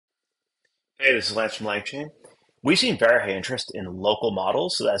Hey, this is Lance from LangChain. We've seen very high interest in local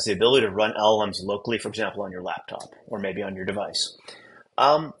models, so that's the ability to run LLMs locally, for example, on your laptop or maybe on your device.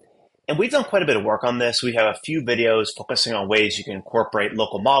 Um, and we've done quite a bit of work on this. We have a few videos focusing on ways you can incorporate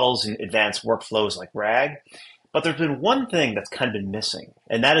local models in advanced workflows like RAG. But there's been one thing that's kind of been missing,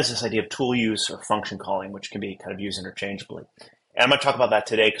 and that is this idea of tool use or function calling, which can be kind of used interchangeably. And I'm going to talk about that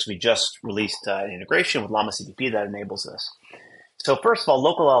today because we just released an integration with Llama.cpp that enables this. So first of all,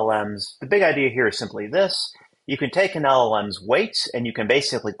 local LLMs, the big idea here is simply this. You can take an LLM's weights and you can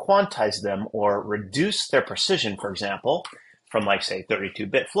basically quantize them or reduce their precision, for example, from like, say,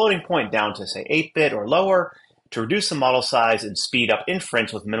 32-bit floating point down to, say, 8-bit or lower to reduce the model size and speed up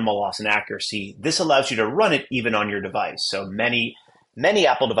inference with minimal loss in accuracy. This allows you to run it even on your device. So many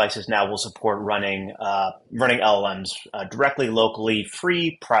Apple devices now will support running LLMs directly, locally,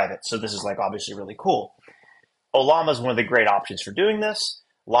 free, private. So this is like obviously really cool. Llama is one of the great options for doing this.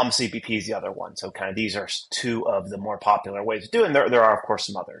 Llama.cpp is the other one. So kind of these are two of the more popular ways to do it. And there are, of course,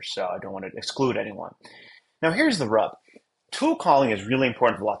 some others. So I don't want to exclude anyone. Now, here's the rub. Tool calling is really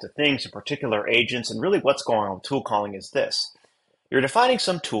important for lots of things, in particular agents. And really what's going on with tool calling is this. You're defining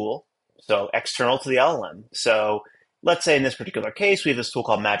some tool, so external to the LLM. So let's say in this particular case, we have this tool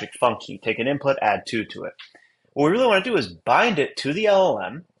called magic function. You take an input, add 2 to it. What we really want to do is bind it to the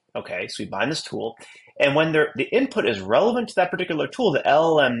LLM. Okay, so we bind this tool. And when the input is relevant to that particular tool, the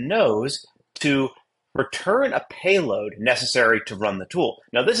LLM knows to return a payload necessary to run the tool.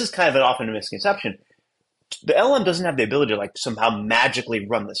 Now, this is kind of often a misconception. The LLM doesn't have the ability to like somehow magically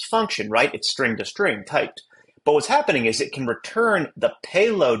run this function, right? It's string to string typed. But what's happening is it can return the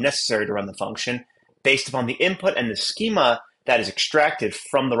payload necessary to run the function based upon the input and the schema that is extracted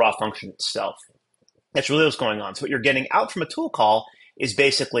from the raw function itself. That's really what's going on. So what you're getting out from a tool call is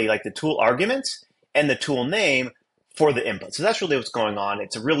basically like the tool arguments and the tool name for the input. So that's really what's going on.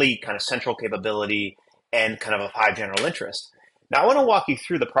 It's a really kind of central capability and kind of high general interest. Now, I want to walk you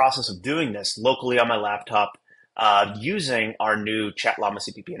through the process of doing this locally on my laptop using our new Chat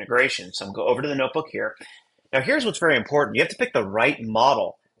Llama.cpp integration. So I'm going to go over to the notebook here. Now, here's what's very important. You have to pick the right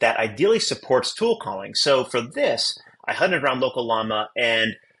model that ideally supports tool calling. So for this, I hunted around local Llama,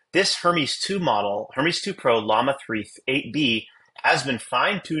 and this Hermes 2 model, Hermes 2 Pro Llama 3 8B, has been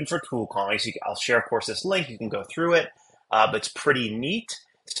fine-tuned for tool calling. So I'll share, of course, this link. You can go through it, but it's pretty neat.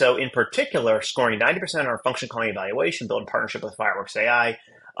 So in particular, scoring 90% on our function calling evaluation built in partnership with Fireworks AI,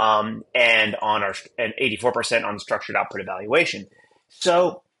 and 84% on structured output evaluation.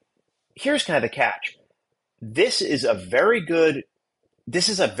 So here's kind of the catch. This is a very good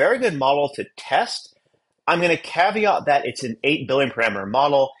model to test. I'm going to caveat that it's an 8 billion parameter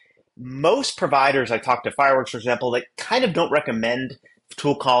model. Most providers, I talked to Fireworks, for example, they kind of don't recommend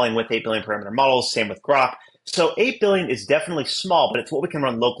tool calling with 8 billion parameter models, same with Grok. So 8 billion is definitely small, but it's what we can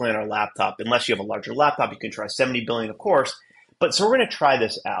run locally on our laptop. Unless you have a larger laptop, you can try 70 billion, of course. But so we're going to try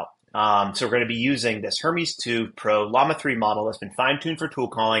this out. So we're going to be using this Hermes 2 Pro Llama 3 model that's been fine-tuned for tool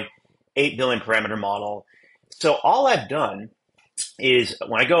calling, 8 billion parameter model. So all I've done is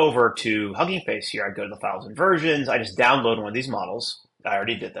when I go over to Hugging Face here, I go to the files and versions. I just download one of these models. I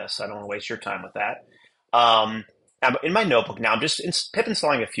already did this. So I don't want to waste your time with that. I'm in my notebook now. I'm just pip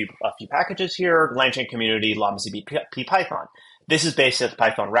installing a few packages here. LangChain community, Llama.cpp Python. This is basically a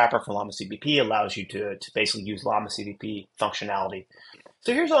Python wrapper for Llama.cpp. Allows you to basically use Llama.cpp functionality.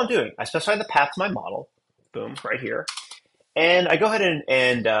 So here's what I'm doing. I specify the path to my model. Boom, right here. And I go ahead and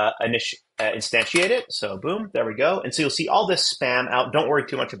instantiate it. So boom, there we go. And so you'll see all this spam out. Don't worry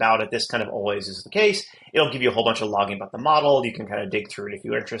too much about it. This kind of always is the case. It'll give you a whole bunch of logging about the model. You can kind of dig through it if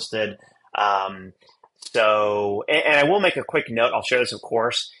you're interested. And I will make a quick note. I'll share this, of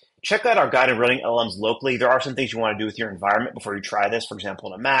course. Check out our guide on running LLMs locally. There are some things you want to do with your environment before you try this. For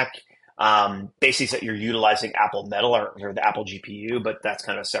example, on a Mac, basically that you're utilizing Apple Metal or the Apple GPU, but that's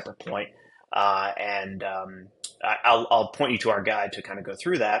kind of a separate point. I'll point you to our guide to kind of go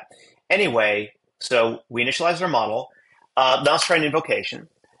through that. Anyway, so we initialized our model. Now let's try an invocation.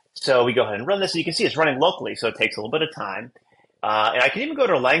 So we go ahead and run this, and you can see it's running locally, so it takes a little bit of time. And I can even go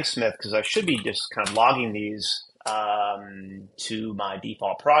to Langsmith because I should be just kind of logging these to my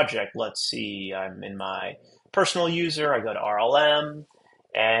default project. Let's see, I'm in my personal user. I go to RLM,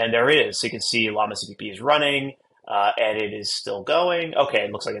 and there it is. So you can see Llama.cpp is running, and it is still going. Okay,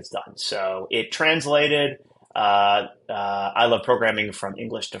 it looks like it's done. So it translated. I love programming from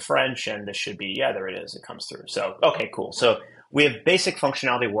English to French, and this should be, yeah, there it is. It comes through. So, okay, cool. So we have basic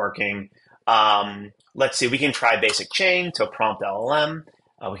functionality working. Let's see, we can try basic chain to prompt LLM.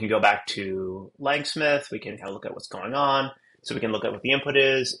 We can go back to Langsmith. We can kind of look at what's going on. So we can look at what the input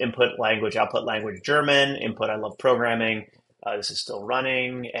is, input language, output language, German, input, I love programming. This is still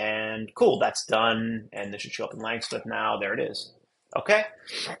running, and cool, that's done, and this should show up in Langsmith now. There it is. Okay,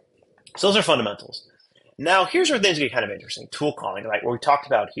 so those are fundamentals. Now, here's where things get kind of interesting. Tool calling, like what we talked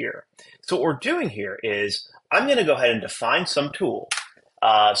about here. So what we're doing here is I'm going to go ahead and define some tool.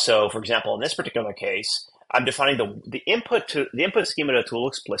 So, for example, in this particular case, I'm defining the input schema to the tool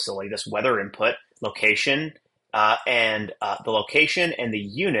explicitly. This weather input, location, and the location and the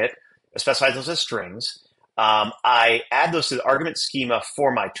unit specifies those as strings. I add those to the argument schema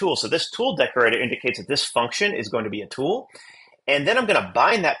for my tool. So this tool decorator indicates that this function is going to be a tool. And then I'm going to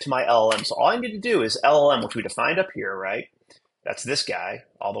bind that to my LLM. So all I need to do is LLM, which we defined up here, right? That's this guy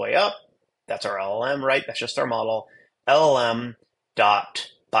all the way up. That's our LLM, right? That's just our model. LLM dot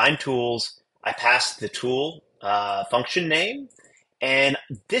bind tools. I pass the tool function name. And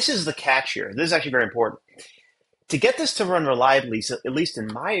this is the catch here. This is actually very important. To get this to run reliably, so at least in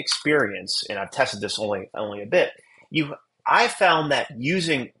my experience, and I've tested this only a bit, I found that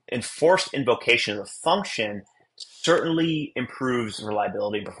using enforced invocation of the function certainly improves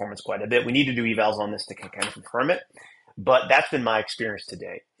reliability and performance quite a bit. We need to do evals on this to kind of confirm it, but that's been my experience to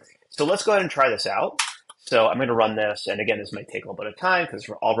date. So let's go ahead and try this out. So I'm going to run this, and again, this might take a little bit of time because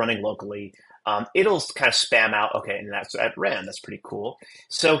we're all running locally. It'll kind of spam out, okay, and that's at random. That's pretty cool.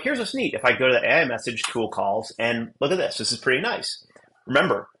 So here's what's neat. If I go to the AI message tool calls, and look at this. This is pretty nice.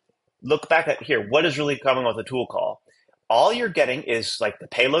 Remember, look back at here. What is really coming with the tool call? All you're getting is like the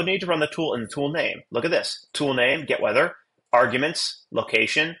payload need to run the tool and the tool name. Look at this. Tool name, get weather, arguments,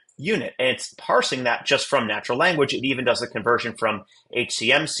 location, unit. And it's parsing that just from natural language. It even does the conversion from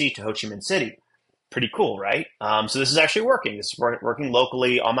HCMC to Ho Chi Minh City. Pretty cool, right? So this is actually working. This is working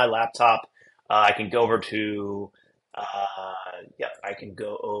locally on my laptop. I can go over to, I can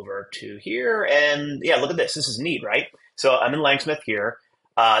go over to here. And yeah, look at this. This is neat, right? So I'm in Langsmith here.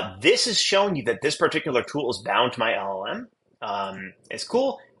 This is showing you that this particular tool is bound to my LLM. It's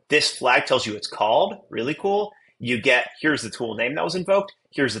cool. This flag tells you it's called. Really cool. You get, here's the tool name that was invoked.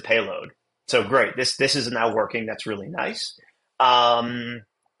 Here's the payload. So great. This is now working. That's really nice.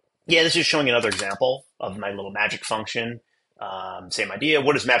 Yeah, this is showing another example of my little magic function. Same idea.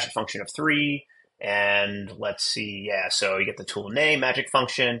 What is magic function of 3? And let's see. Yeah, so you get the tool name, magic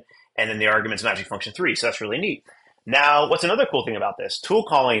function, and then the argument's magic function 3. So that's really neat. Now, what's another cool thing about this? Tool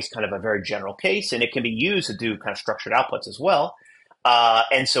calling is kind of a very general case, and it can be used to do kind of structured outputs as well.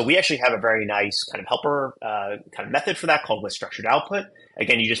 And so we actually have a very nice kind of helper kind of method for that called with structured output.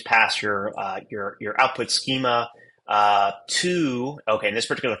 Again, you just pass your output schema in this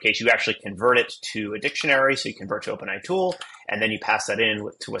particular case, you actually convert it to a dictionary. So you convert to OpenAI tool, and then you pass that in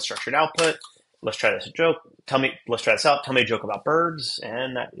to a structured output. Let's try this joke. Let's try this out. Tell me a joke about birds.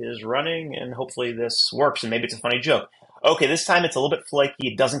 And that is running, and hopefully this works, and maybe it's a funny joke. Okay, this time it's a little bit flaky.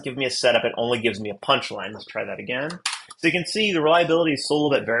 It doesn't give me a setup. It only gives me a punchline. Let's try that again. So you can see the reliability is still a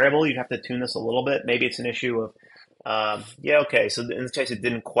little bit variable. You'd have to tune this a little bit. Maybe it's an issue of, okay. So in this case, it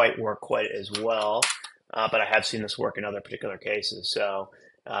didn't quite work quite as well. But I have seen this work in other particular cases. So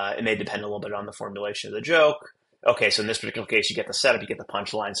it may depend a little bit on the formulation of the joke. Okay, so in this particular case, you get the setup, you get the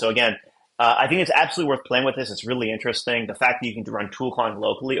punchline. So again, I think it's absolutely worth playing with this. It's really interesting. The fact that you can run tool calling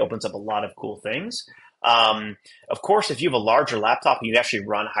locally opens up a lot of cool things. Of course, if you have a larger laptop, you'd actually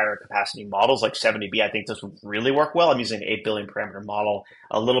run higher capacity models like 70B. I think this would really work well. I'm using an 8 billion parameter model,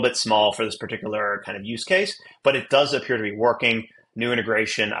 a little bit small for this particular kind of use case, but it does appear to be working. New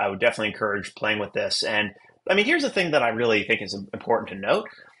integration, I would definitely encourage playing with this. And I mean, here's the thing that I really think is important to note.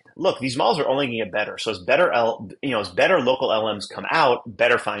 Look, these models are only going to get better. So as better local LMs come out,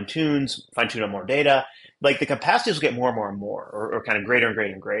 better fine-tune on more data, like the capacities will get more and more and more, or kind of greater and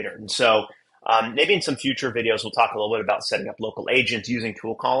greater and greater. And so maybe in some future videos, we'll talk a little bit about setting up local agents using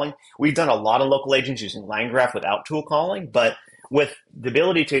tool calling. We've done a lot of local agents using LangGraph without tool calling, but with the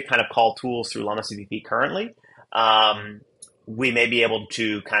ability to kind of call tools through Llama.cpp currently, we may be able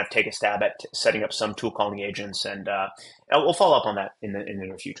to kind of take a stab at setting up some tool calling agents, and we'll follow up on that in the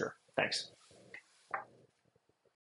near future. Thanks.